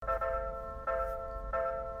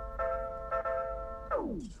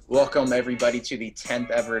Welcome, everybody, to the 10th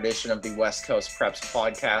ever edition of the West Coast Preps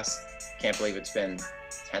podcast. Can't believe it's been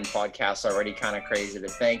 10 podcasts already. Kind of crazy to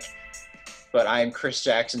think. But I am Chris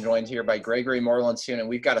Jackson, joined here by Gregory Moreland-Soon, and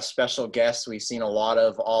we've got a special guest we've seen a lot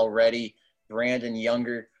of already, Brandon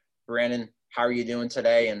Younger. Brandon, how are you doing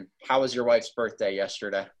today, and how was your wife's birthday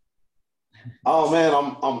yesterday? Oh man,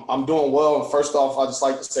 I'm doing well. First off, I just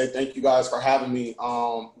like to say thank you guys for having me.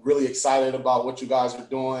 Really excited about what you guys are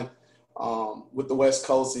doing with the West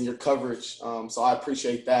Coast and your coverage. So I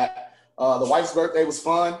appreciate that. The wife's birthday was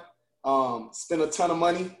fun. Spent a ton of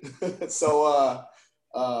money, so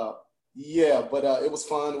it was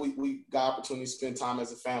fun. We got opportunity to spend time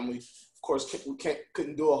as a family. Of course, we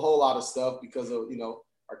couldn't do a whole lot of stuff because of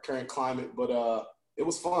our current climate, but it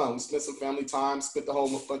was fun. We spent some family time, spent a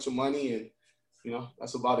whole bunch of money, and,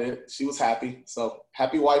 that's about it. She was happy. So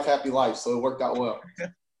happy wife, happy life. So it worked out well.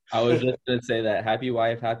 I was just going to say that. Happy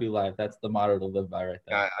wife, happy life. That's the motto to live by right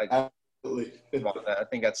there. Absolutely. I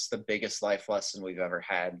think that's the biggest life lesson we've ever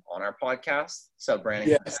had on our podcast. So,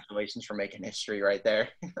 Brandon, Congratulations for making history right there.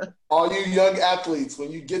 All you young athletes,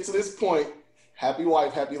 when you get to this point, happy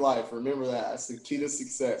wife, happy life. Remember that. That's the key to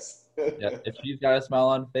success. Yeah, if she's got a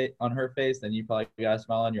smile on her face, then you probably got a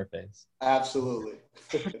smile on your face. Absolutely.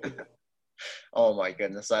 Oh my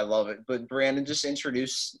goodness, I love it. But Brandon, just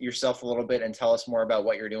introduce yourself a little bit and tell us more about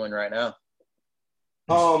what you're doing right now.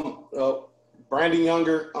 Brandon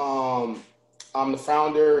Younger. I'm the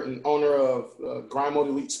founder and owner of Grind Mode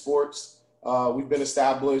Elite Sports. We've been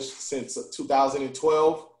established since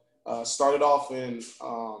 2012. Started off in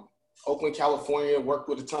Oakland, California. Worked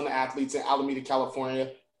with a ton of athletes in Alameda,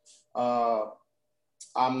 California. I'm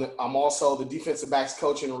also the defensive backs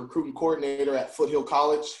coach and recruiting coordinator at Foothill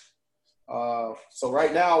College. So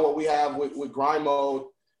right now what we have with Grind Mode,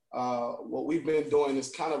 what we've been doing is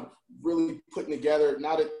kind of really putting together,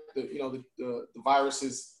 now that the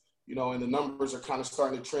viruses, and the numbers are kind of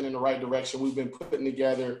starting to trend in the right direction. We've been putting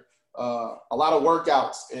together a lot of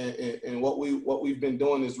workouts, and what we've been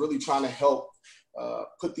doing is really trying to help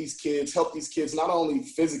these kids not only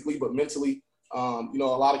physically but mentally. A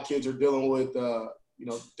lot of kids are dealing with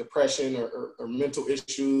depression or mental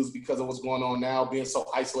issues because of what's going on now, being so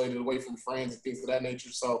isolated away from friends and things of that nature.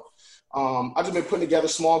 So I've just been putting together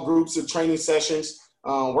small groups of training sessions,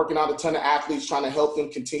 working out a ton of athletes, trying to help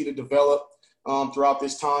them continue to develop throughout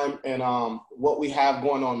this time. And what we have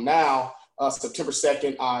going on now, September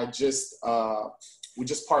 2nd, we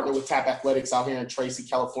just partnered with TAP Athletics out here in Tracy,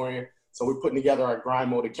 California. So we're putting together our Grind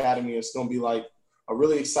Mode Academy. It's going to be like a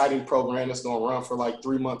really exciting program that's going to run for like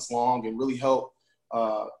 3 months long and really help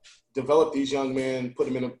develop these young men, put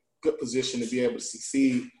them in a good position to be able to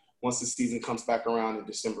succeed once the season comes back around in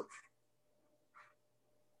December.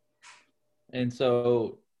 And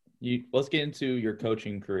so let's get into your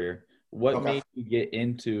coaching career. What made you get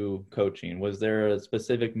into coaching? Was there a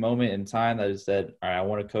specific moment in time that you said, all right, I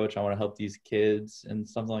want to coach, I want to help these kids and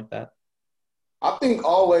something like that? I think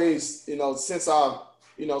always, since I've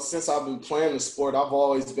been playing the sport, I've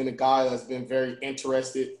always been a guy that's been very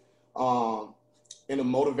interested in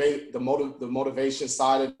the motivation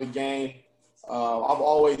side of the game. I've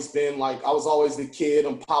always been I was always the kid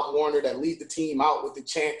on Pop Warner that lead the team out with the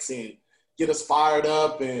chants and get us fired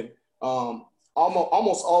up, and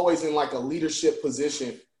almost always in like a leadership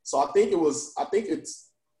position. So I think it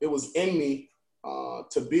was in me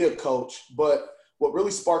to be a coach. But what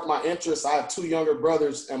really sparked my interest, I have two younger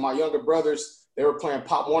brothers, and my younger brothers, they were playing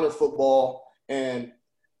Pop Warner football, and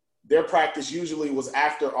their practice usually was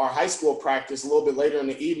after our high school practice, a little bit later in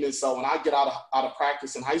the evening. So when I get out of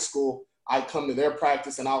practice in high school, I come to their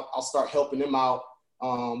practice and I'll start helping them out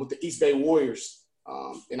with the East Bay Warriors.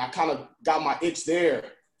 And I kind of got my itch there.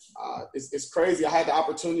 It's crazy. I had the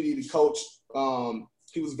opportunity to coach.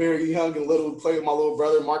 He was very young and little, played with my little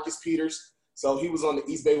brother, Marcus Peters. So he was on the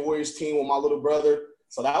East Bay Warriors team with my little brother.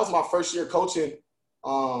 So that was my first year coaching.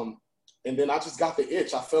 And then I just got the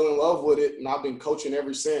itch. I fell in love with it, and I've been coaching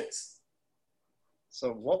ever since.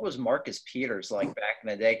 So what was Marcus Peters like back in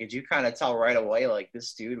the day? Could you kind of tell right away, like,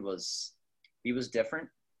 this dude was different?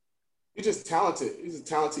 He's just talented. He's a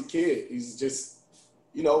talented kid. He's just,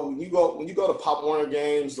 when you go to Pop Warner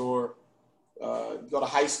games or you go to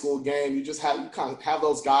high school game, you kind of have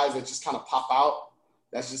those guys that just kind of pop out.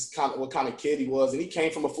 That's just kind of what kind of kid he was. And he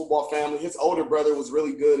came from a football family. His older brother was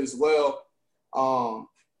really good as well.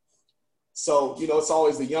 So, it's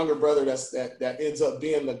always the younger brother that ends up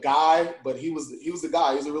being the guy, but he was the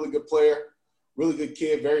guy. He's a really good player, really good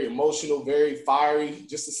kid, very emotional, very fiery,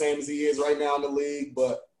 just the same as he is right now in the league,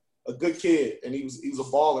 but a good kid. And he was a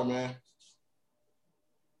baller, man.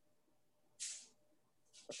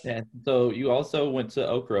 Yeah. So you also went to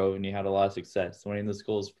Oak Grove and you had a lot of success, winning the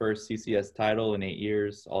school's first CCS title in 8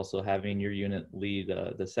 years, also having your unit lead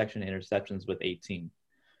the section interceptions with 18.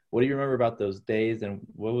 What do you remember about those days, and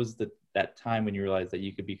what was that time when you realized that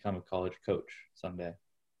you could become a college coach someday?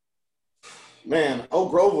 Man,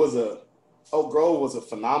 Oak Grove was a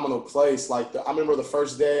phenomenal place. I remember the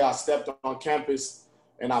first day I stepped on campus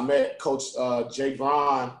and I met Coach Jay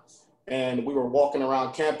Braun, and we were walking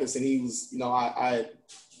around campus, and he was,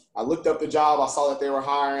 I looked up the job, I saw that they were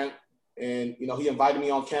hiring, and he invited me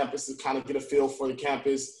on campus to kind of get a feel for the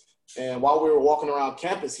campus. And while we were walking around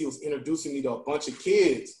campus, he was introducing me to a bunch of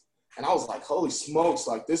kids, and I was like, "Holy smokes!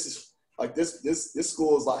 This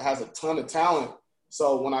school is has a ton of talent."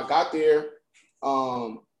 So when I got there,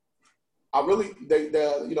 I really,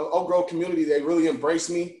 Oak Grove community, they really embraced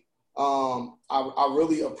me. I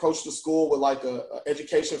really approached the school with a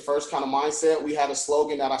education first kind of mindset. We had a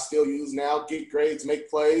slogan that I still use now: get grades, make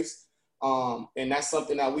plays. And that's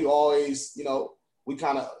something that we always, we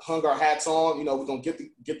kind of hung our hats on. We're going to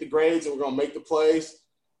get the grades and we're going to make the plays.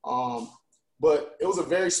 But it was a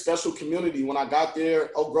very special community. When I got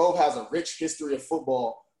there, Oak Grove has a rich history of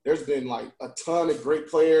football. There's been a ton of great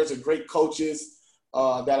players and great coaches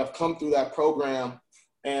that have come through that program.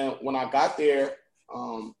 And when I got there,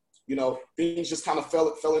 things just kind of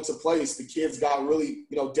fell into place. The kids got really,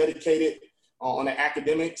 dedicated on the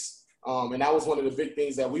academics. And that was one of the big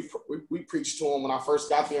things that we preached to them when I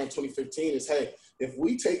first got there in 2015 is, hey,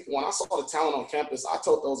 when I saw the talent on campus, I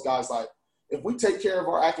told those guys, if we take care of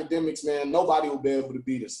our academics, man, nobody will be able to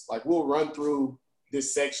beat us. We'll run through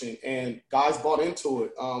this section. And guys bought into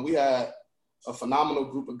it. We had a phenomenal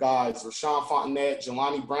group of guys: Rashawn Fontenette,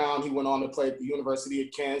 Jelani Brown. He went on to play at the University of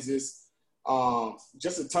Kansas.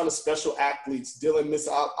 Just a ton of special athletes: Dylan Miss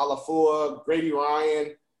Alafua, Grady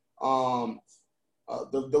Ryan.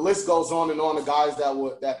 The list goes on and on. The guys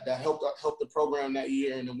that helped the program that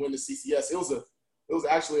year and then win the CCS. It was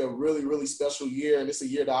actually a really, really special year, and it's a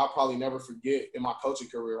year that I'll probably never forget in my coaching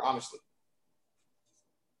career, honestly.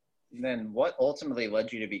 And then what ultimately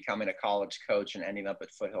led you to becoming a college coach and ending up at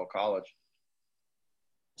Foothill College?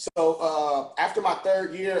 So after my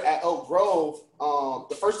third year at Oak Grove,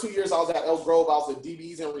 the first 2 years I was at Oak Grove, I was the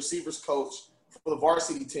DBs and receivers coach for the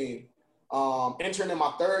varsity team. Entering in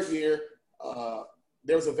my third year,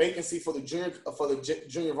 there was a vacancy for the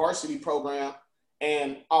junior varsity program,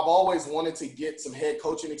 and I've always wanted to get some head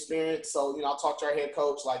coaching experience. So I talked to our head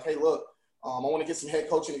coach hey, look, I want to get some head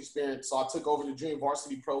coaching experience. So I took over the junior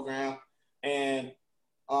varsity program, and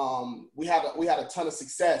we had a ton of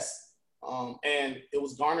success. And it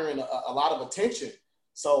was garnering a lot of attention.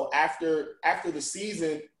 So after the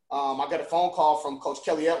season, I got a phone call from Coach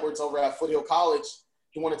Kelly Edwards over at Foothill College.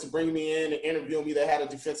 He wanted to bring me in and interview me. They had a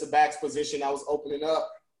defensive backs position that was opening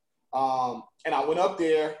up. And I went up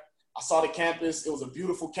there. I saw the campus. It was a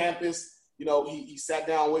beautiful campus. He sat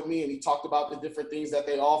down with me and he talked about the different things that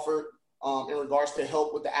they offered in regards to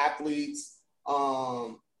help with the athletes.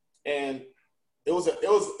 And it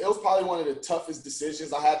was probably one of the toughest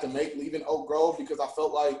decisions I had to make leaving Oak Grove, because I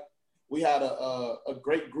felt like we had a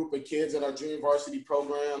great group of kids in our junior varsity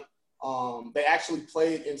program. They actually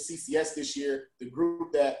played in CCS this year. The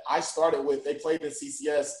group that I started with, they played in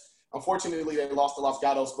CCS. Unfortunately, they lost to Los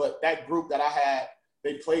Gatos, but that group that I had,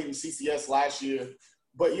 they played in CCS last year.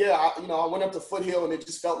 But yeah, I went up to Foothill and it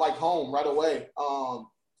just felt like home right away.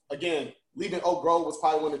 Again, leaving Oak Grove was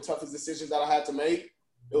probably one of the toughest decisions that I had to make.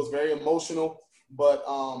 It was very emotional, but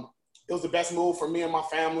it was the best move for me and my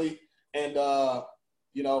family. And,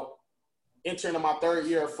 entering in my third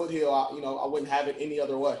year at Foothill, I wouldn't have it any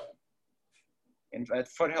other way. And at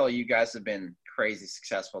Foothill, you guys have been crazy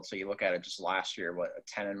successful. So you look at it just last year, a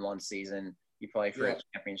 10-1 season. You play for a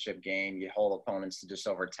championship game. You hold opponents to just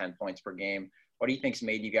over 10 points per game. What do you think's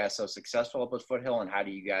made you guys so successful up at Foothill, and how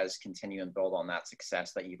do you guys continue and build on that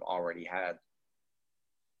success that you've already had?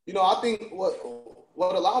 I think what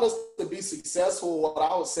allowed us to be successful, what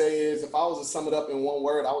I would say is, if I was to sum it up in one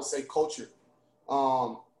word, I would say culture.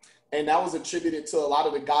 And that was attributed to a lot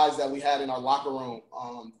of the guys that we had in our locker room.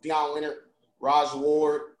 Deion Leonard, Raj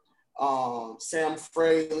Ward, Sam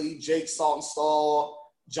Fraley, Jake Saltonstall,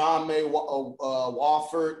 John May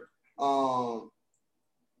Wofford.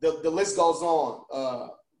 The list goes on.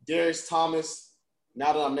 Darius Thomas.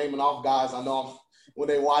 Now that I'm naming off guys, I know when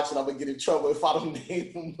they watch it, I'm going to get in trouble if I don't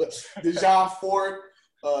name them. But DeJohn Ford,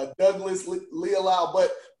 Douglas Lealau.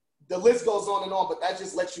 But the list goes on and on. But that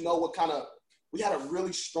just lets you know what kind of – we had a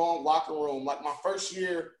really strong locker room. Like my first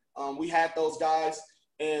year, we had those guys.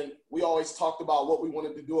 And we always talked about what we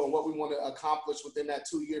wanted to do and what we wanted to accomplish within that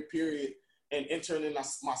 2-year period. And entering in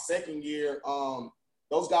my second year,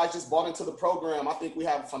 those guys just bought into the program. I think we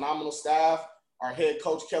have a phenomenal staff. Our head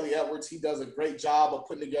coach, Kelly Edwards, he does a great job of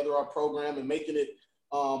putting together our program and making it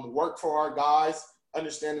work for our guys,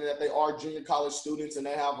 understanding that they are junior college students and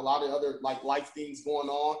they have a lot of other like life things going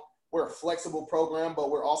on. We're a flexible program, but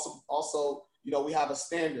we're also we have a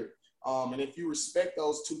standard. And if you respect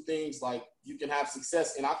those two things, like, you can have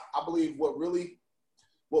success. And I believe what really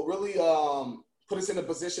put us in a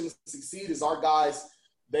position to succeed is our guys.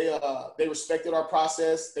 They respected our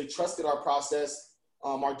process. They trusted our process.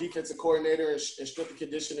 Our defensive coordinator and strength and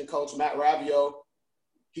conditioning coach, Matt Ravio,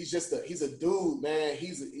 he's a dude, man.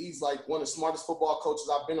 He's like one of the smartest football coaches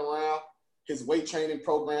I've been around. His weight training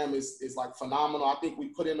program is like phenomenal. I think we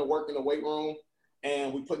put in the work in the weight room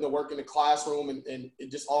and we put in the work in the classroom, and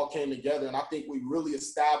it just all came together. And I think we really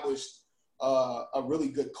established a really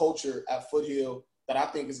good culture at Foothill that I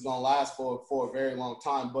think is going to last for a very long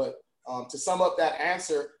time. But to sum up that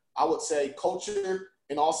answer, I would say culture,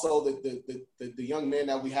 and also the young men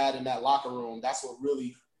that we had in that locker room. That's what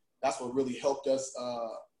really helped us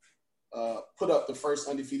put up the first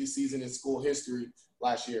undefeated season in school history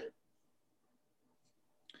last year.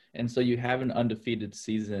 And so you have an undefeated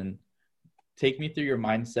season. Take me through your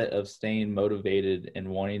mindset of staying motivated and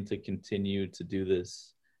wanting to continue to do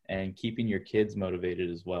this and keeping your kids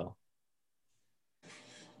motivated as well.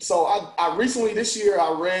 So I recently this year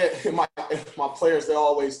I read my players, they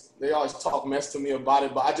always talk mess to me about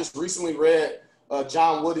it, but I just recently read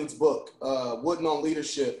John Wooden's book, Wooden on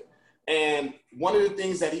Leadership. And one of the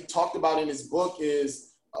things that he talked about in his book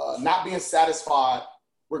is not being satisfied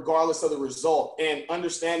regardless of the result, and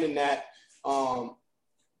understanding that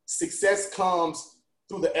success comes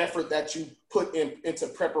through the effort that you put into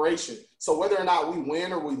preparation. So whether or not we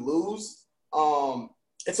win or we lose,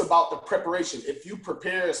 it's about the preparation. If you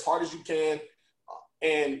prepare as hard as you can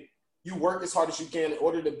and you work as hard as you can in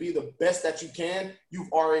order to be the best that you can,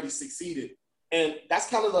 you've already succeeded. And that's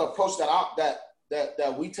kind of the approach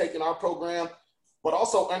that we take in our program, but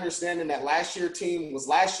also understanding that last year's team was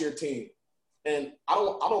last year's team. And I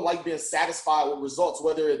don't like being satisfied with results,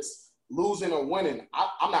 whether it's losing or winning.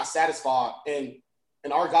 I'm not satisfied, and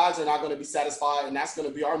our guys are not going to be satisfied. And that's going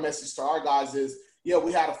to be our message to our guys is, yeah,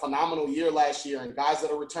 we had a phenomenal year last year, and guys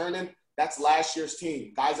that are returning, that's last year's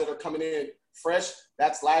team. Guys that are coming in fresh,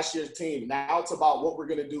 that's last year's team. Now it's about what we're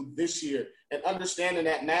going to do this year, and understanding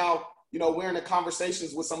that now, we're in the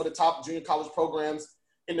conversations with some of the top junior college programs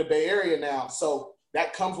in the Bay Area now. So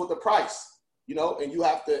that comes with a price, and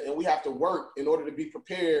we have to work in order to be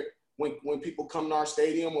prepared when people come to our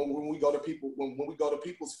stadium, or when we go to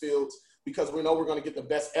people's fields, because we know we're going to get the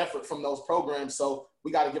best effort from those programs. So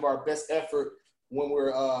we got to give our best effort when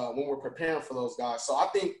we're preparing for those guys. So I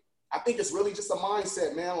think it's really just a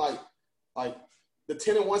mindset, man. Like the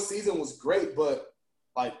 10-1 season was great, but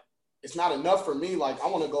like it's not enough for me. Like I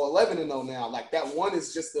want to go 11-0 now. Like that one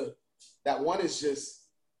is just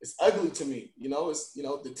it's ugly to me. It's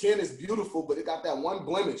the 10 is beautiful, but it got that one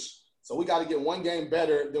blemish. So we got to get one game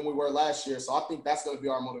better than we were last year. So I think that's going to be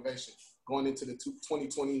our motivation going into the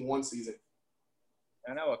 2021 season.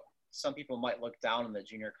 I know some people might look down on the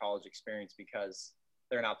junior college experience because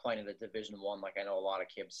they're not playing in the Division I, like I know a lot of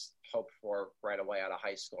kids hope for right away out of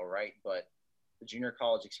high school, right? But the junior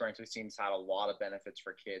college experience we've seen has had a lot of benefits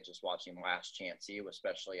for kids. Just watching Last Chance U,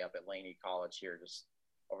 especially up at Laney College here just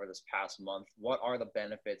over this past month. What are the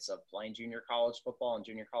benefits of playing junior college football and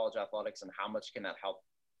junior college athletics, and how much can that help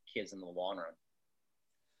kids in the long run?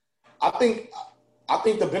 I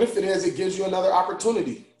think the benefit is it gives you another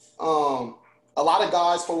opportunity. A lot of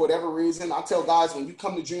guys, for whatever reason, I tell guys when you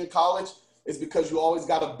come to junior college, it's because you always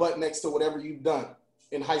got a butt next to whatever you've done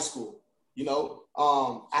in high school.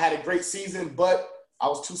 I had a great season, but I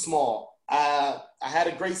was too small. I had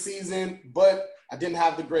a great season, but I didn't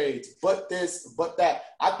have the grades, but this, but that.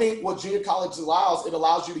 I think what junior college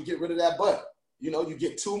allows you to get rid of that but. You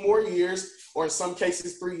get 2 more years, or in some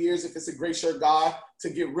cases 3 years if it's a gray shirt guy, to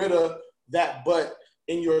get rid of that but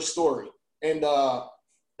in your story. And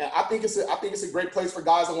I think it's a great place for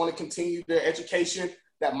guys that want to continue their education,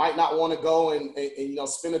 that might not want to go and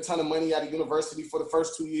spend a ton of money at a university for the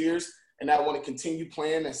first 2 years, and that want to continue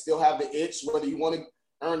playing and still have the itch, whether you want to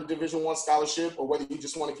earn a Division I scholarship or whether you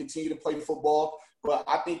just want to continue to play football. But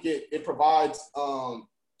I think it provides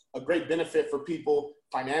a great benefit for people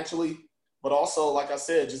financially, but also, like I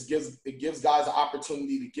said, it gives guys an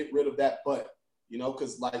opportunity to get rid of that butt,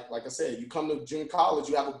 because like I said, you come to junior college,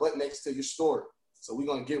 you have a butt next to your story. So we're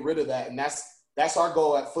going to get rid of that. And that's our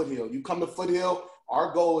goal at Foothill. You come to Foothill,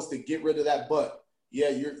 our goal is to get rid of that butt. Yeah,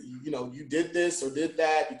 you did this or did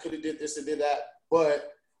that. You could have did this or did that,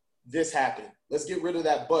 but this happened. Let's get rid of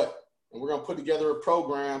that butt. And we're going to put together a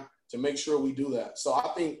program to make sure we do that. So I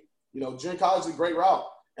think, junior college is a great route.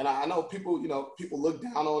 And I know people look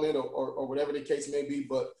down on it or whatever the case may be,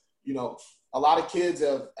 but, a lot of kids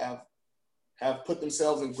have put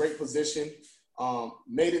themselves in great position,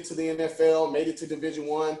 made it to the NFL, made it to Division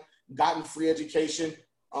I, gotten free education.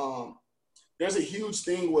 There's a huge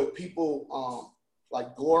thing with people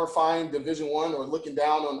like glorifying Division I or looking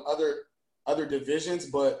down on other divisions.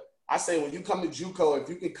 But I say when you come to JUCO, if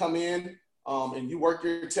you can come in and you work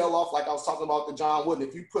your tail off, like I was talking about the John Wooden,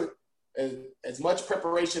 if you put as much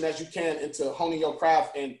preparation as you can into honing your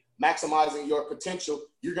craft and maximizing your potential,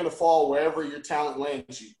 you're going to fall wherever your talent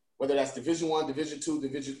lands you, whether that's Division I, Division II,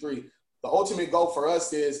 Division III. The ultimate goal for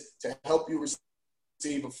us is to help you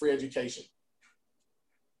receive a free education.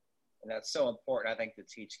 And that's so important, I think, to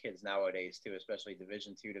teach kids nowadays too, especially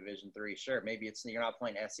Division II, Division III. Sure, maybe you're not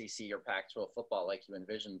playing SEC or Pac-12 football like you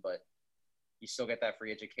envisioned, but you still get that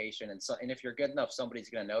free education. And if you're good enough,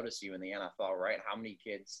 somebody's going to notice you in the NFL, right? How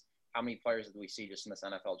many players did we see just in this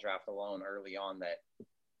NFL draft alone early on that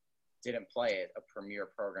didn't play at a premier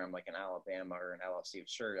program like an Alabama or an LSU?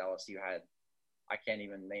 Sure, LSU had, I can't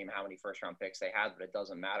even name how many first-round picks they had, but it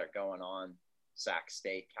doesn't matter. Going on, Sac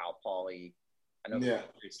State, Cal Poly. I know the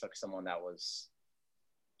Patriots took someone that was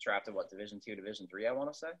drafted, Division II, Division III, I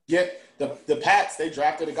want to say? Yeah, the Pats, they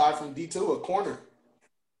drafted a guy from D2, a corner.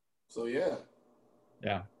 So, yeah.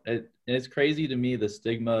 Yeah, it's crazy to me, the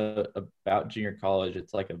stigma about junior college.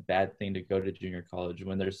 It's like a bad thing to go to junior college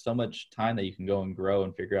when there's so much time that you can go and grow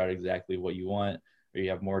and figure out exactly what you want, or you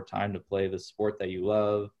have more time to play the sport that you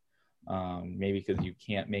love, maybe because you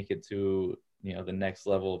can't make it to, the next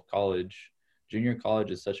level of college. Junior college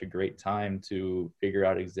is such a great time to figure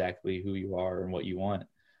out exactly who you are and what you want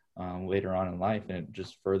later on in life, and it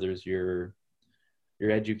just furthers your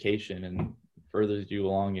education and furthers you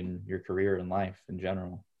along in your career and life in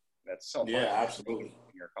general. That's so yeah, absolutely.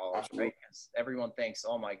 Junior college, right? Everyone thinks,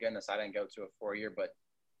 oh my goodness, I didn't go to a 4-year, but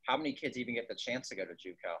how many kids even get the chance to go to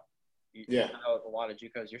JUCO? You know, a lot of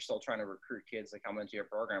JUCOs, you're still trying to recruit kids to come into your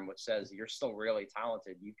program, which says you're still really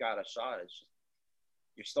talented. You've got a shot. It's just,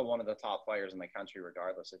 you're still one of the top players in the country,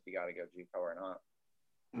 regardless if you got to go JUCO or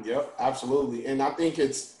not. Yep, absolutely. And I think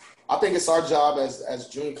it's our job as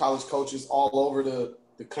junior college coaches all over the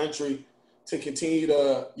country to continue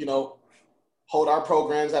to, hold our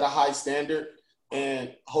programs at a high standard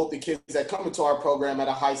and hold the kids that come into our program at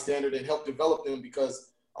a high standard and help develop them,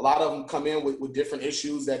 because a lot of them come in with different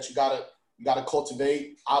issues that you gotta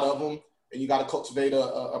cultivate out of them, and you gotta cultivate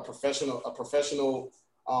a professional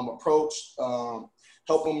approach.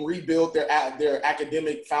 Help them rebuild their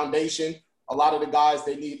academic foundation. A lot of the guys,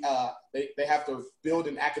 they need they have to build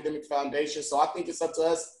an academic foundation. So I think it's up to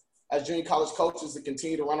us as junior college coaches to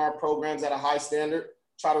continue to run our programs at a high standard,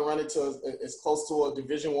 try to run it to as close to a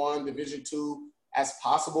Division I, Division II as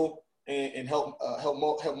possible, and help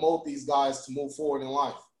mold these guys to move forward in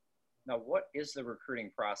life. Now, what is the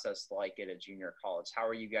recruiting process like at a junior college? How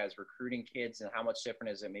are you guys recruiting kids, and how much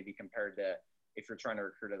different is it maybe compared to if you're trying to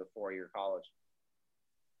recruit at a 4-year college?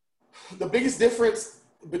 The biggest difference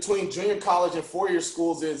between junior college and 4-year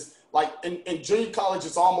schools is, like, in junior college,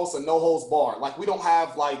 it's almost a no holds bar. Like, we don't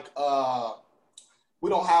have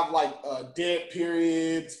dead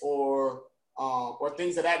periods or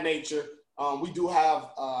things of that nature. We do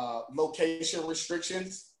have location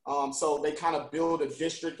restrictions. So they kind of build a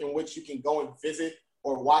district in which you can go and visit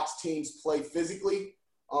or watch teams play physically.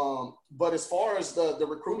 But as far as the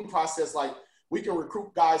recruiting process, like, we can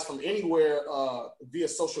recruit guys from anywhere via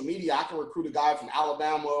social media. I can recruit a guy from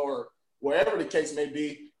Alabama or wherever the case may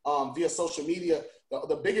be via social media.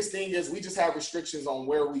 The biggest thing is we just have restrictions on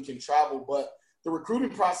where we can travel. But the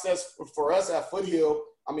recruiting process for us at Foothill,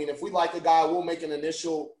 I mean, if we like a guy, we'll make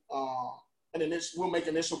initial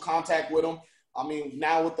contact with him. I mean,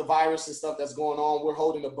 now with the virus and stuff that's going on, we're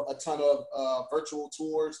holding a ton of virtual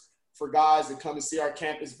tours for guys that come and see our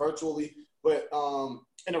campus virtually. But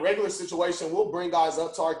in a regular situation, we'll bring guys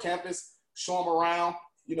up to our campus, show them around,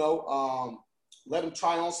 let them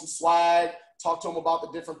try on some swag, talk to them about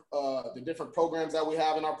the different programs that we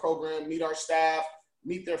have in our program, meet our staff,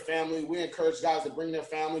 meet their family. We encourage guys to bring their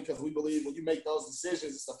family because we believe when you make those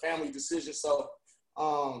decisions, it's a family decision. So,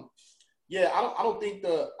 I don't think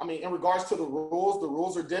in regards to the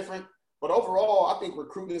rules are different. But overall, I think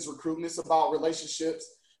recruiting is recruiting. It's about relationships.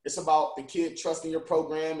 It's about the kid trusting your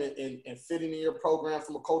program and fitting in your program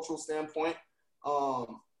from a cultural standpoint.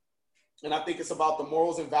 And I think it's about the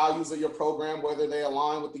morals and values of your program, whether they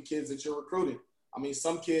align with the kids that you're recruiting. I mean,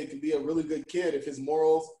 some kid can be a really good kid. If his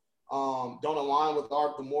morals don't align with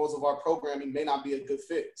the morals of our program, he may not be a good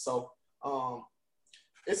fit. So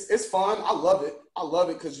it's fun. I love it. I love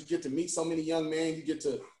it because you get to meet so many young men. You get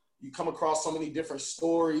to You come across so many different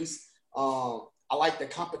stories. I like the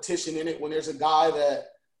competition in it when there's a guy that,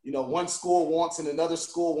 you know, one school wants and another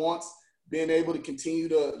school wants, being able to continue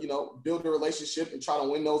to, you know, build a relationship and try to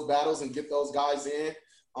win those battles and get those guys in.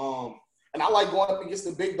 And I like going up against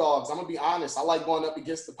the big dogs. I'm going to be honest. I like going up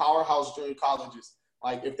against the powerhouse junior colleges.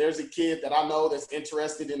 Like, if there's a kid that I know that's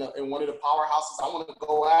interested in one of the powerhouses, I want to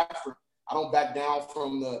go after. I don't back down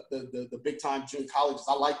from the big-time junior colleges.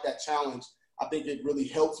 I like that challenge. I think it really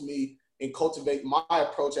helps me and cultivate my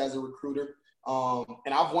approach as a recruiter.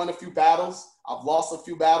 And I've won a few battles. I've lost a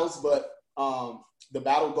few battles, but the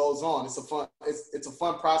battle goes on. It's a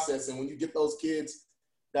fun process. And when you get those kids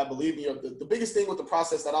that believe in you, the biggest thing with the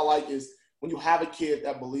process that I like is when you have a kid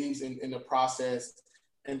that believes in the process,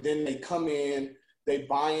 and then they come in, they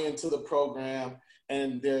buy into the program,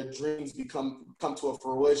 and their dreams come to a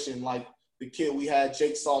fruition. Like the kid we had,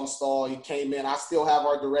 Jake Saltonstall, he came in. I still have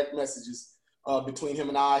our direct messages between him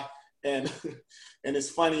and I. And it's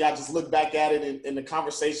funny, I just look back at it in the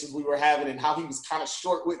conversations we were having and how he was kind of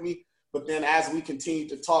short with me. But then as we continued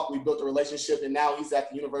to talk, we built a relationship, and now he's at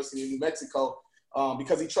the University of New Mexico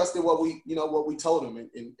because he trusted what we told him,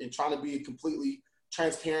 and trying to be completely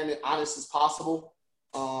transparent and honest as possible,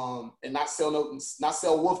 and not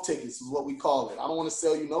sell wolf tickets is what we call it. I don't want to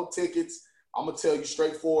sell you no tickets. I'm gonna tell you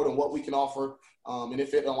straightforward on what we can offer, and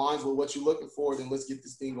if it aligns with what you're looking for, then let's get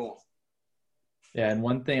this thing going. Yeah, and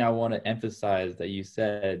one thing I want to emphasize that you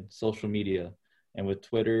said, social media, and with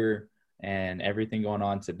Twitter and everything going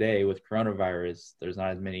on today with coronavirus, there's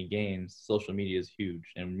not as many games. Social media is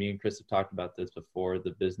huge. And me and Chris have talked about this before,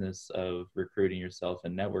 the business of recruiting yourself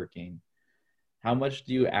and networking. How much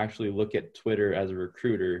do you actually look at Twitter as a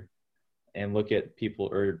recruiter and look at people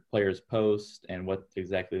or players' posts and what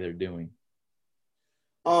exactly they're doing?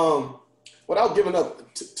 Without giving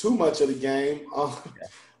up too much of the game,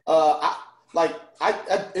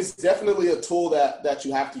 it's definitely a tool that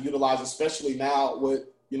you have to utilize, especially now with,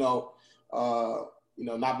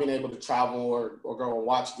 not being able to travel or go and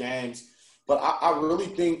watch games. But I really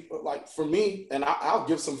think, like, for me, and I'll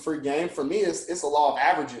give some free game. For me, it's a law of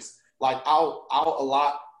averages. Like, I'll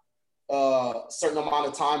allot a certain amount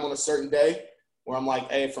of time on a certain day where I'm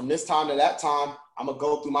like, hey, from this time to that time, I'm going to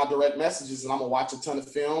go through my direct messages and I'm going to watch a ton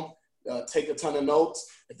of film, take a ton of notes.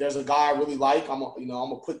 If there's a guy I really like, I'm going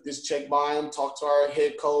to put this check by him, talk to our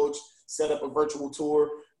head coach, set up a virtual tour.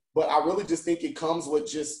 But I really just think it comes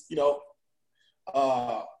with just,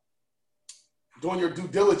 doing your due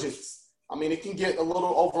diligence. I mean, it can get a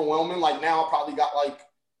little overwhelming. Like, now I probably got like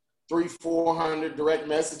 300-400 direct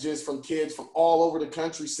messages from kids from all over the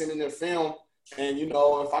country sending their film. And,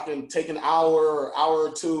 if I can take an hour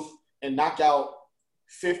or two and knock out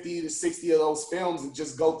 50 to 60 of those films and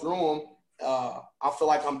just go through them, I feel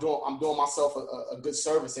like I'm doing myself a good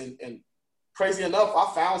service. And crazy enough,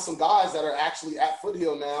 I found some guys that are actually at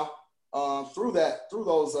Foothill now through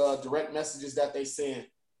those direct messages that they send.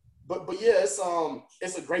 But yeah,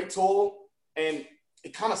 it's a great tool, and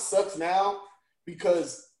it kind of sucks now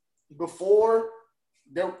because before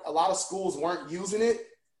a lot of schools weren't using it.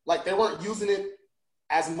 Like, they weren't using it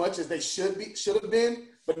as much as they should have been.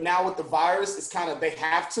 But now with the virus, it's kind of, they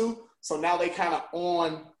have to. So now they kind of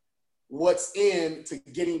on what's in to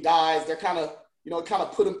getting guys. They're kind of, kind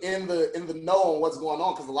of put them in the know on what's going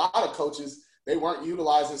on, because a lot of coaches, they weren't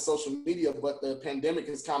utilizing social media, but the pandemic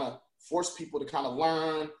has kind of forced people to kind of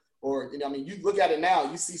learn. Or, you look at it now,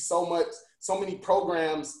 you see so many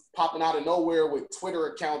programs popping out of nowhere with Twitter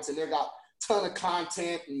accounts, and they got a ton of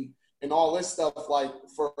content and all this stuff. Like,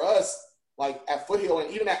 for us, like at Foothill and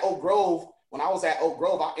even at Oak Grove, when I was at Oak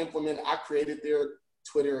Grove, I created their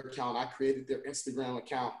Twitter account. I created their Instagram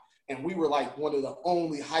account. And we were like one of the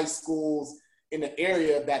only high schools in the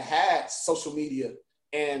area that had social media.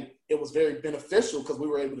 And it was very beneficial because we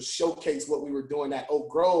were able to showcase what we were doing at Oak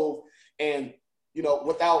Grove. And,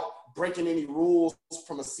 without breaking any rules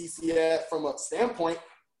from a CCF, from a standpoint,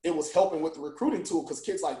 it was helping with the recruiting tool, because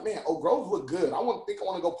kids like, man, Oak Grove look good. I want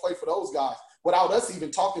to go play for those guys without us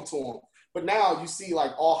even talking to them. But now you see,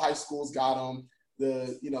 like, all high schools got them.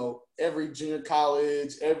 Every junior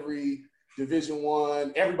college, every Division I,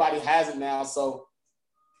 everybody has it now. So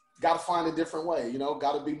got to find a different way,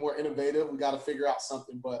 got to be more innovative. We got to figure out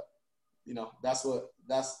something. But, that's the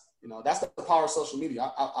power of social media.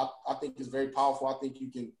 I think it's very powerful. I think you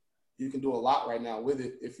can do a lot right now with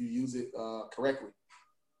it if you use it correctly.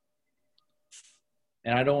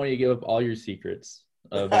 And I don't want you to give up all your secrets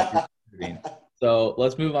of So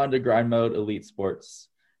let's move on to Grind Mode Elite Sports.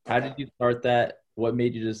 How did you start that? What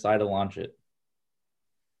made you decide to launch it?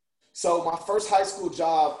 So my first high school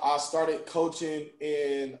job, I started coaching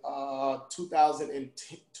in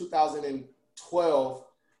 2012.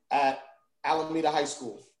 at Alameda High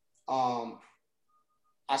School.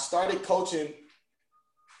 I started coaching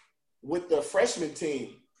with the freshman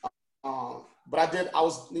team. But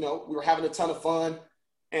we were having a ton of fun,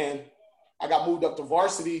 and I got moved up to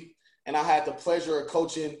varsity, and I had the pleasure of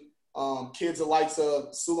coaching kids the likes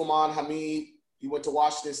of Suleiman Hamid. He went to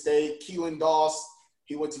Washington State. Keelan Doss,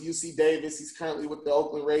 he went to UC Davis. He's currently with the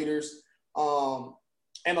Oakland Raiders.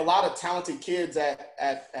 And a lot of talented kids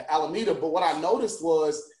at Alameda. But what I noticed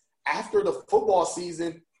was after football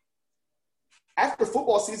season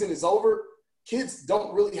is over, kids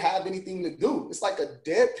don't really have anything to do. It's like a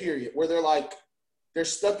dead period where they're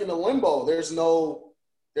stuck in a limbo. There's no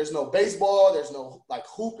baseball. There's no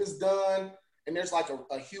hoop is done. And there's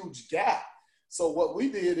a huge gap. So what we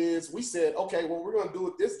did is we said, okay, what we're going to do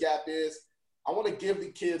with this gap is I want to give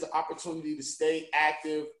the kids an opportunity to stay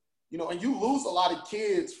active, and you lose a lot of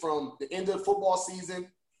kids from the end of the football season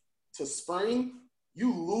to spring.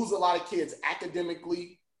 You lose a lot of kids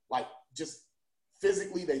academically, just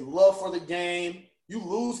physically. They love for the game. You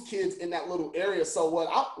lose kids in that little area. So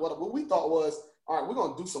what we thought was, all right, we're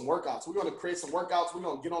going to do some workouts. We're going to create some workouts. We're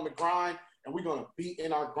going to get on the grind, and we're going to be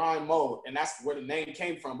in our grind mode. And that's where the name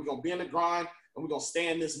came from. We're going to be in the grind, and we're going to stay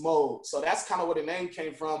in this mode. So that's kind of where the name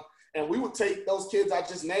came from. And we would take those kids I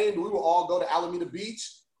just named. We would all go to Alameda Beach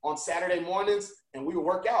on Saturday mornings, and we would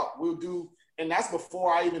work out. And that's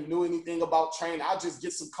before I even knew anything about training. I'll just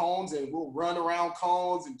get some cones, and we'll run around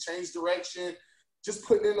cones and change direction, just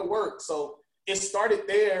putting in the work. So it started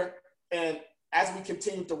there. And as we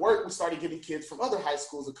continued to work, we started getting kids from other high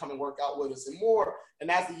schools to come and work out with us and more. And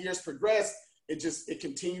as the years progressed, it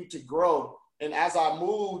continued to grow. And as I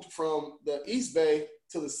moved from the East Bay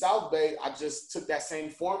to the South Bay, I just took that same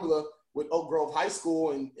formula with Oak Grove High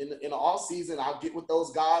School. And in the off season, I'll get with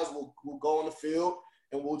those guys. We'll go on the field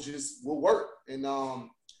and we'll work. And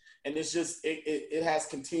it's just, it has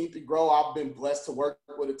continued to grow. I've been blessed to work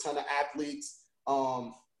with a ton of athletes.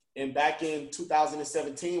 And back in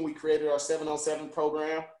 2017, we created our 7-on-7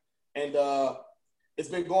 program, and it's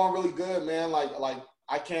been going really good, man.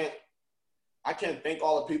 I can't thank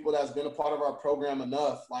all the people that's been a part of our program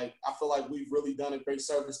enough. I feel like we've really done a great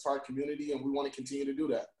service to our community, and we want to continue to do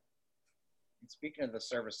that. Speaking of the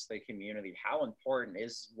service to the community, how important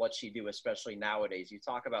is what you do, especially nowadays? You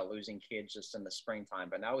talk about losing kids just in the springtime,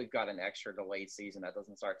 but now we've got an extra delayed season that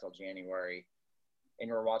doesn't start till January. And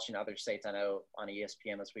we're watching other states. I know on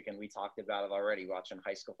ESPN this weekend, we talked about it already, watching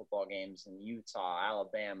high school football games in Utah,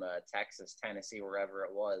 Alabama, Texas, Tennessee, wherever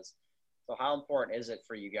it was. So how important is it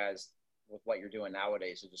for you guys with what you're doing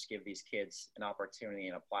nowadays to just give these kids an opportunity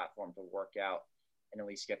and a platform to work out and at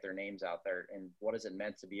least get their names out there? And what is it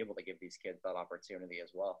meant to be able to give these kids that opportunity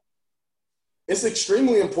as well? It's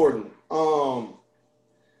extremely important. For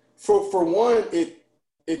one,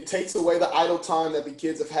 it takes away the idle time that the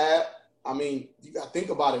kids have had. I mean, you got to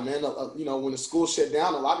think about it, man. When the school shut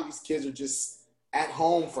down, a lot of these kids are just at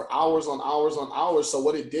home for hours on hours on hours. So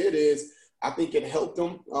what it did is I think it helped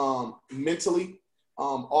them mentally,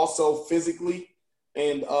 also physically,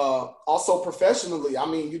 and also professionally. I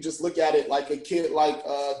mean, you just look at it like a kid like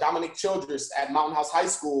Dominic Childress at Mountain House High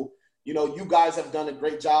School. You guys have done a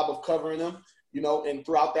great job of covering him, and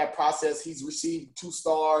throughout that process, he's received 2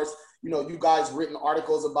 stars. You guys written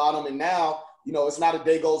articles about him, and now, it's not a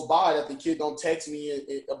day goes by that the kid don't text me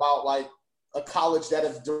about a college that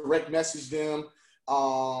has direct messaged them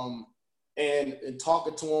and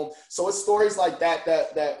talking to them. So it's stories like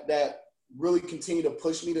that really continue to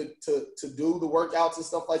push me to do the workouts and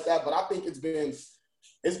stuff like that. But I think it's been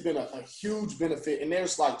a huge benefit. And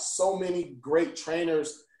there's so many great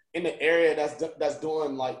trainers in the area that's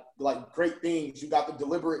doing great things. You got the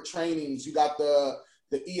deliberate trainings. You got the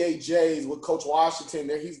EAJs with Coach Washington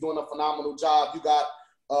there. He's doing a phenomenal job. You got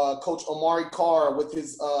Coach Omari Carr with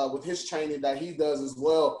his training that he does as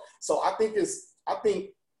well. So I think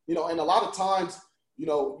and a lot of times, you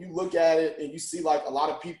look at it and you see a lot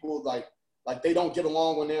of people they don't get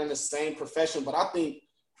along when they're in the same profession. But I think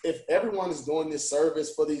if everyone is doing this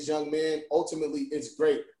service for these young men, ultimately it's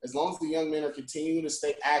great. As long as the young men are continuing to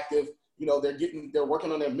stay active, they're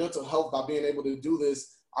working on their mental health by being able to do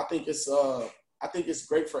this. I think it's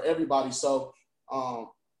great for everybody. So I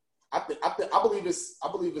believe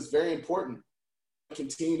it's very important to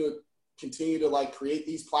continue to create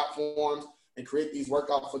these platforms and create these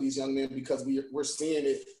workouts for these young men, because we're seeing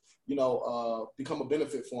it, become a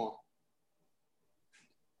benefit for them.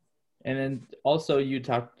 And then also you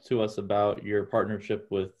talked to us about your partnership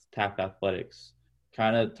with Taft Athletics.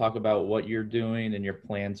 Kind of talk about what you're doing and your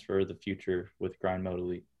plans for the future with Grind Mode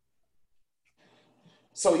Elite.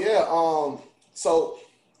 So, yeah, so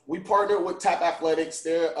we partnered with TAP Athletics.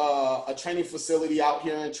 They're a training facility out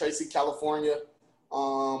here in Tracy, California.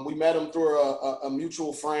 We met them through a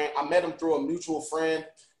mutual friend. I met them through a mutual friend.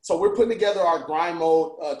 So we're putting together our Grind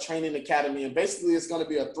Mode Training Academy. And basically it's going to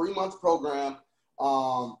be a 3-month program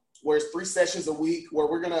where it's 3 sessions a week where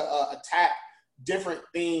we're going to attack different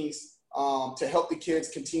things to help the kids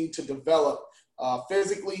continue to develop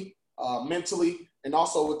physically, mentally, and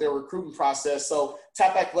also with their recruiting process. So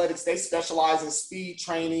TAP Athletics, they specialize in speed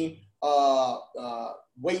training,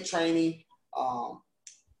 weight training,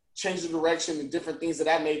 change of direction and different things of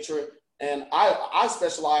that nature. And I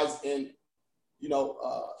specialize in,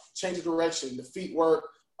 change of direction, the feet work,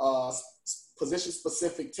 position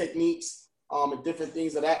specific techniques, and different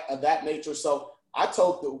things of that nature. So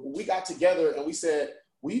we got together and we said,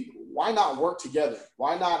 why not work together?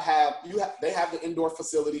 Why not they have the indoor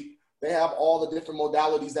facility. They have all the different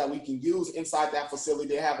modalities that we can use inside that facility.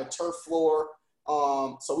 They have a turf floor.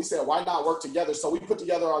 So we said, why not work together? So we put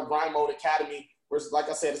together our Grind Mode Academy, where, like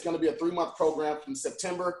I said, it's going to be a 3-month program from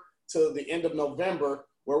September to the end of November,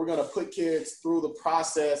 where we're going to put kids through the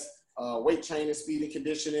process, weight training, speed and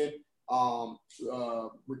conditioning,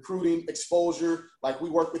 recruiting, exposure. Like we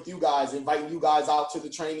work with you guys, inviting you guys out to the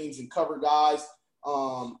trainings and cover guys,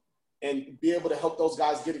 and be able to help those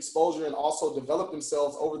guys get exposure and also develop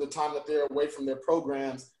themselves over the time that they're away from their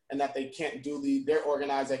programs and that they can't do their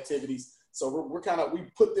organized activities. So we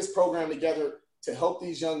put this program together to help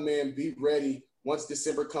these young men be ready once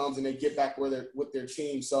December comes and they get back with their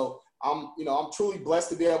team. So I'm truly blessed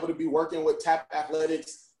to be able to be working with TAP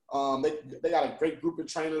Athletics. They got a great group of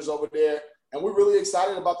trainers over there, and we're really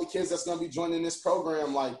excited about the kids that's going to be joining this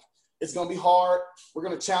program. Like, it's going to be hard. We're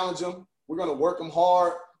going to challenge them. We're going to work them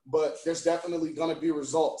hard, but there's definitely going to be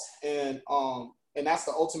results. And that's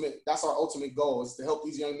our ultimate goal, is to help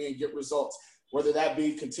these young men get results, whether that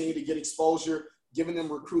be continue to get exposure, giving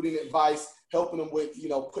them recruiting advice, helping them with,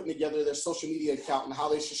 putting together their social media account and how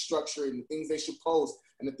they should structure it and the things they should post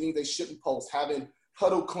and the things they shouldn't post, having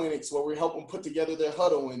huddle clinics where we help them put together their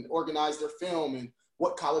huddle and organize their film and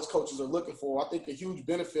what college coaches are looking for. I think a huge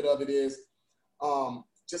benefit of it is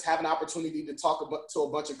just having an opportunity to talk to a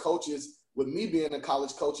bunch of coaches, with me being a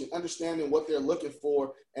college coach, and understanding what they're looking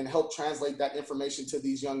for and help translate that information to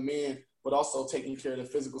these young men, but also taking care of the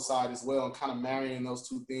physical side as well, and kind of marrying those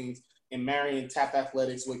two things and marrying TAP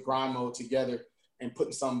Athletics with Grind Mode together and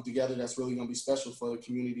putting something together that's really going to be special for the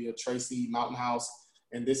community of Tracy, Mountain House,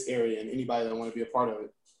 and this area, and anybody that want to be a part of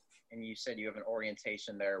it. And you said you have an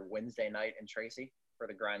orientation there Wednesday night in Tracy for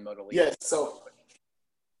the Grind Mode Elite? Yes. So,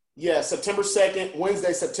 September 2nd,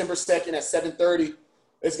 Wednesday, September 2nd at 7:30.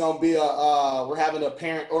 It's going to be we're having a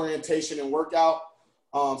parent orientation and workout.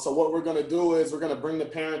 So what we're going to do is we're going to bring the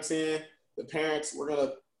parents in. The parents, we're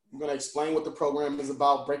going to explain what the program is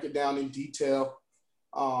about, break it down in detail.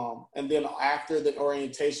 And then after the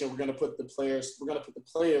orientation, we're going to put the players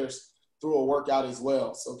through a workout as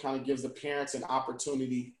well. So it kind of gives the parents an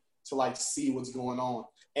opportunity to see what's going on.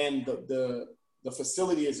 And the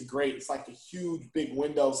facility is great. It's like a huge big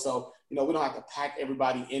window. So, we don't have to pack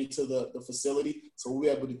everybody into the facility. So we'll be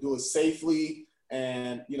able to do it safely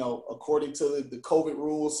and, according to the COVID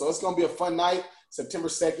rules. So it's going to be a fun night. September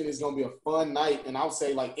 2nd is going to be a fun night. And I would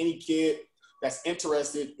say, any kid that's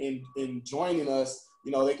interested in joining us,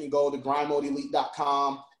 they can go to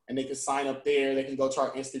grindmodeelite.com and they can sign up there. They can go to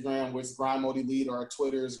our Instagram, which is Grind Mode Elite, or our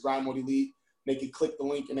Twitter is Grind Mode Elite. They can click the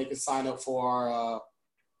link and they can sign up for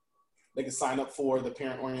the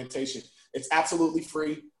parent orientation. It's absolutely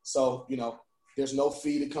free. So, there's no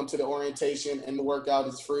fee to come to the orientation, and the workout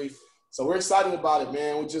is free. So we're excited about it,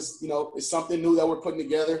 man. We just, it's something new that we're putting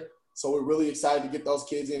together. So we're really excited to get those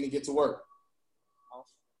kids in and get to work.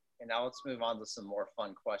 And now let's move on to some more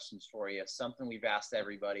fun questions for you. Something we've asked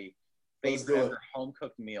everybody. Favorite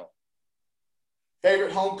home-cooked meal?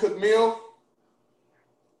 Favorite home-cooked meal?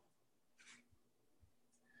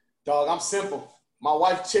 Dog, I'm simple. My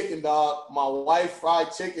wife's chicken, dog. My wife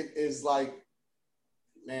fried chicken is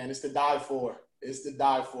it's to die for. It's to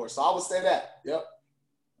die for. So I would say that. Yep.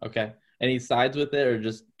 Okay. Any sides with it, or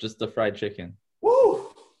just the fried chicken?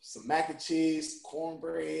 Woo! Some mac and cheese,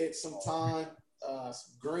 cornbread sometime, some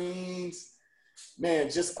greens.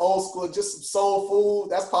 Man, just old school, just some soul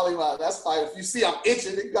food. That's probably if you see I'm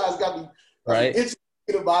itching, you guys got me itching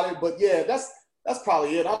about it. But yeah, that's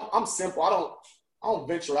probably it. I'm simple. I don't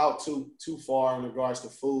venture out too far in regards to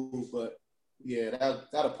food, but yeah,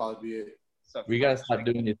 that'll probably be it. So we gotta stop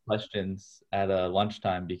doing these questions at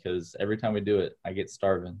lunchtime, because every time we do it, I get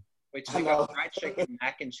starving. Wait, so you got fried chicken,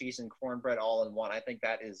 mac and cheese, and cornbread all in one. I think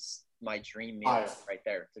that is my dream meal right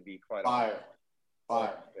there, to be quite honest. Fire. Oh,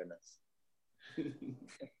 my goodness.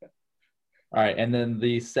 All right, and then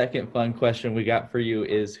the second fun question we got for you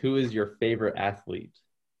is, who is your favorite athlete?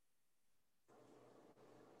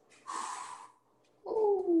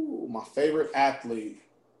 Oh, my favorite athlete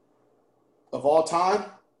of all time?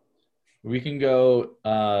 We can go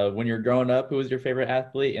when you're growing up, who was your favorite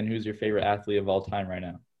athlete, and who's your favorite athlete of all time right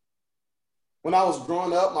now? When I was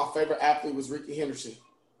growing up, my favorite athlete was Ricky Henderson.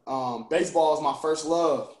 Baseball is my first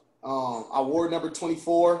love. I wore number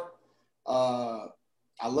 24.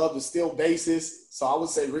 I love to steal bases, so I would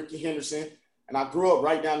say Ricky Henderson. And I grew up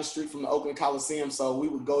right down the street from the Oakland Coliseum, so we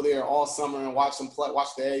would go there all summer and watch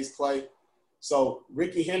the A's play. So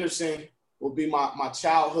Ricky Henderson will be my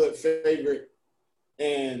childhood favorite.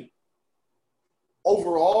 And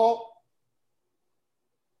overall,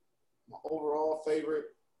 my overall favorite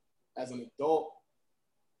as an adult,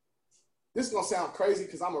 this is going to sound crazy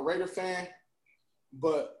because I'm a Raider fan,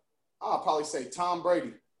 but I'll probably say Tom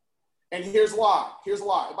Brady. And here's why.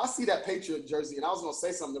 If I see that Patriot jersey, and I was going to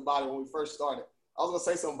say something about it when we first started. I was going to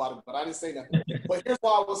say something about it, but I didn't say nothing. But here's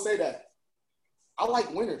why I will say that. I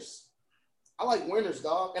like winners.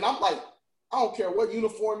 Dog. And I'm like, I don't care what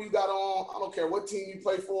uniform you got on. I don't care what team you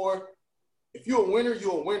play for. If you're a winner,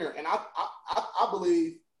 you're a winner. And I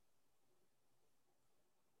believe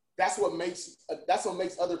that's what makes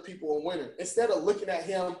other people a winner. Instead of looking at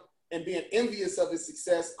him and being envious of his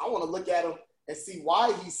success, I want to look at him and see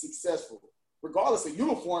why he's successful. Regardless of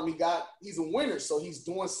uniform he got, he's a winner, so he's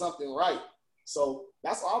doing something right. So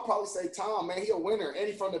that's why I'll probably say Tom, man, he a winner, and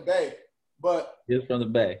he from the Bay. But He's from the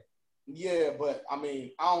Bay. Yeah, but I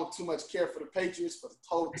mean, I don't too much care for the Patriots for the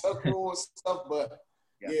total tuck rule and stuff. But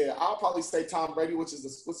yeah, I'll probably say Tom Brady, which is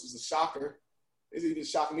a shocker. It's even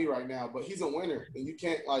shocking me right now. But he's a winner, and you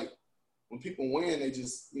can't when people win, they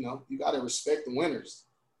just you got to respect the winners.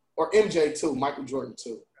 Or MJ too, Michael Jordan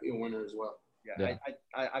too, he's a winner as well. Yeah.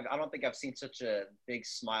 I don't think I've seen such a big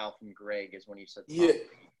smile from Greg as when you said Tom Yeah. Brady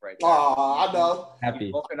right there. I know. Happy.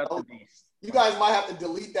 You've woken up the beast. You guys might have to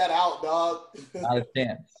delete that out, dog. Not a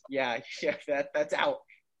chance. Yeah, that's out.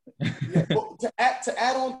 Yeah, well, to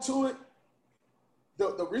add on to it,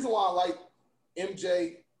 the reason why I like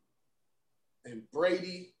MJ and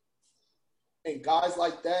Brady and guys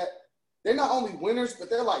like that, they're not only winners, but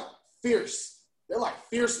they're like fierce. They're like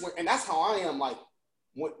fierce, and that's how I am. Like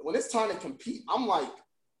when it's time to compete, I'm like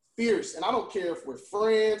fierce, and I don't care if we're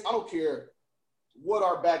friends. I don't care what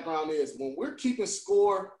our background is. When we're keeping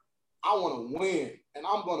score, I want to win, and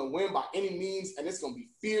I'm going to win by any means, and it's going to be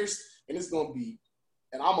fierce, and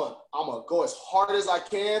I'm gonna go as hard as I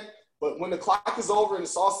can. But when the clock is over and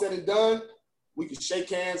it's all said and done, we can shake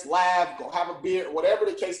hands, laugh, go have a beer, whatever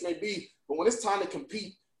the case may be. But when it's time to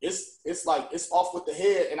compete, it's like it's off with the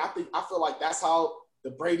head, and I feel like that's how the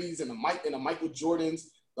Bradys and the Michael Jordans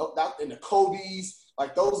and the Kobes,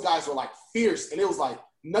 like those guys were like fierce, and it was like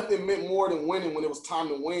nothing meant more than winning when it was time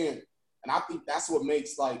to win. And I think that's what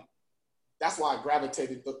makes that's why I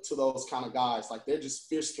gravitated to those kind of guys. Like they're just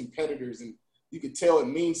fierce competitors, and you could tell it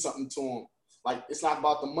means something to them. Like it's not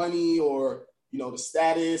about the money or the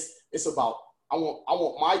status. It's about I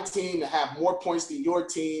want my team to have more points than your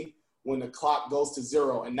team when the clock goes to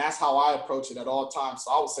zero, and that's how I approach it at all times.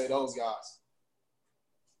 So I would say those guys.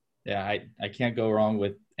 Yeah, I can't go wrong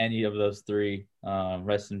with any of those three.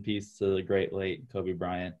 Rest in peace to the great late Kobe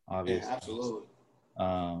Bryant, obviously. Yeah, absolutely.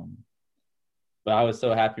 But I was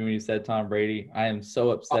so happy when you said Tom Brady. I am so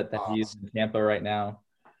upset that he's in Tampa right now.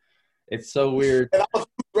 It's so weird. And I'm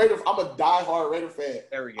a diehard Raider fan.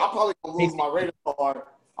 There we go. I'm probably gonna lose my Raider card.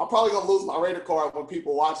 I'm probably gonna lose my Raider card when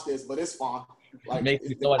people watch this, but it's fine. It makes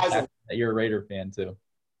me so much happy that you're a Raider fan too.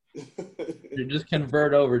 You just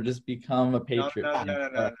convert over, just become a Patriot.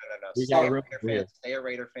 No. We got room for you. Stay a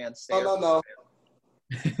Raider fan. No.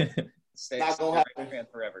 Stay Not a gonna Raider fan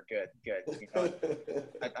forever. Good.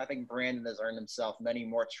 I think Brandon has earned himself many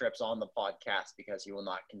more trips on the podcast because he will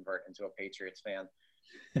not convert into a Patriots fan.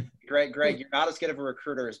 Greg, you're not as good of a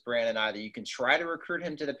recruiter as Brandon either. You can try to recruit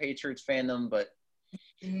him to the Patriots fandom, but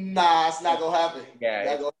nah, it's not gonna happen.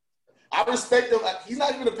 Yeah, I respect him. He's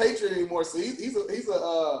not even a Patriot anymore, so he's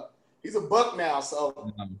a Buck now.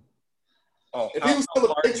 So if he was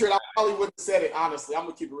still a Patriot, I probably wouldn't have said it. Honestly, I'm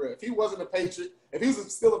gonna keep it real. If he wasn't a Patriot, if he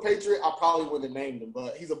was still a Patriot, I probably wouldn't have named him.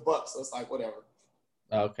 But he's a Buck, so it's like whatever.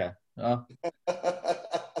 Okay.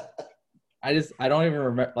 I don't even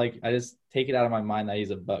remember. Like, I just take it out of my mind that he's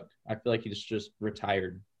a Buck. I feel like he's just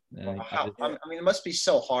retired. It must be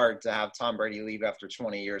so hard to have Tom Brady leave after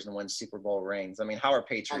 20 years and win Super Bowl rings. I mean, how are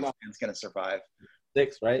Patriots fans going to survive?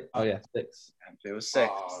 6, right? Oh, yeah, 6. It was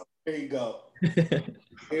 6. Here you go.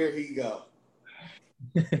 Here he go.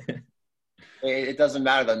 It doesn't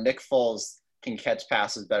matter, though. Nick Foles can catch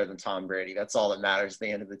passes better than Tom Brady. That's all that matters at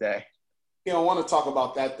the end of the day. He don't want to talk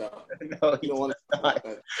about that though. No, He don't want to talk about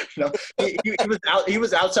that. No, he was out. He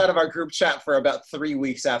was outside of our group chat for about 3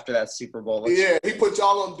 weeks after that Super Bowl. Yeah, he put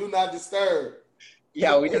y'all on Do Not Disturb.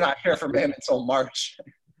 Yeah, we did not hear from him until March.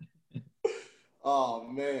 Oh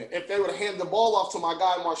man! If they would have handed the ball off to my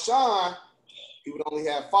guy Marshawn, he would only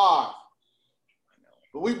have 5.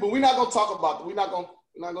 But we're not gonna talk about that. We're not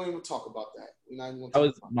gonna even talk about that. We're not even gonna That talk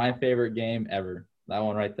was about my favorite game ever. That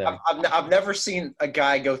one right there. I've never seen a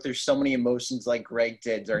guy go through so many emotions like Greg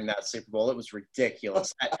did during that Super Bowl. It was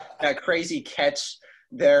ridiculous. That crazy catch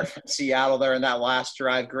there from Seattle there in that last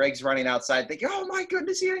drive. Greg's running outside thinking, oh, my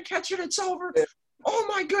goodness, he didn't catch it. It's over. Oh,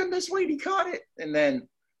 my goodness, wait, he caught it. And then,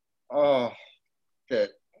 the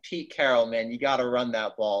Pete Carroll, man, you got to run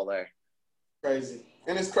that ball there. Crazy.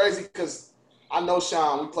 And it's crazy because I know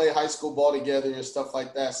Sean. We played high school ball together and stuff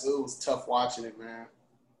like that, so it was tough watching it, man.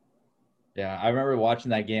 Yeah, I remember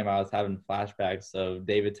watching that game. I was having flashbacks of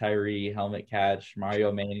David Tyree, helmet catch, Mario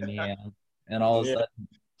Manningham, and all of a sudden,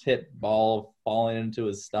 tip ball falling into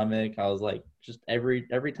his stomach. I was like, just every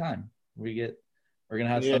time we're gonna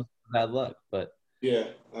have some bad luck. But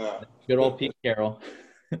good old Pete Carroll.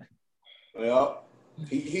 Yeah,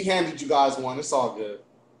 he handed you guys one. It's all good.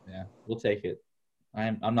 Yeah, we'll take it.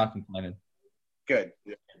 I'm not complaining. Good.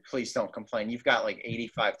 Yeah. Please don't complain. You've got like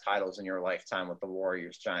 85 titles in your lifetime with the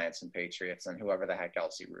Warriors, Giants, and Patriots, and whoever the heck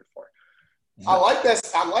else you root for. I like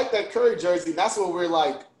that Curry jersey. That's what we're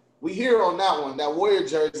like. We here on that one. That Warrior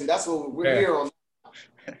jersey. That's what we're here on.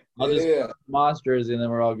 I'll just put the Moss jersey, and then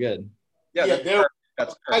we're all good. Yeah,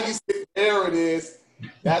 that's perfect. There it is.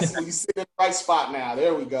 That's when you sit in the right spot now.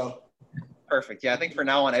 There we go. Perfect. Yeah, I think for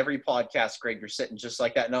now on every podcast, Greg, you're sitting just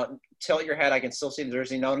like that. No, tilt your head. I can still see the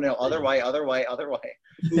jersey. No. Other way.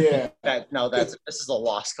 Yeah. This is a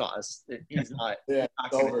lost cause. He's not. Yeah.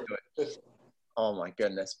 Not going to do it. Oh my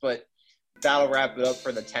goodness. But that'll wrap it up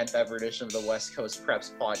for the 10th ever edition of the West Coast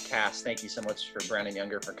Preps podcast. Thank you so much for Brandon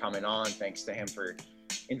Younger for coming on. Thanks to him for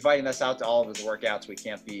inviting us out to all of his workouts. We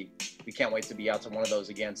can't wait to be out to one of those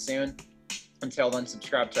again soon. Until then,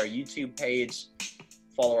 subscribe to our YouTube page.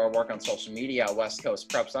 Follow our work on social media at West Coast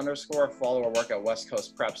Preps _. Follow our work at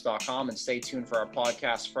westcoastpreps.com. And stay tuned for our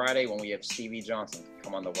podcast Friday when we have Stevie Johnson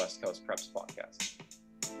come on the West Coast Preps podcast.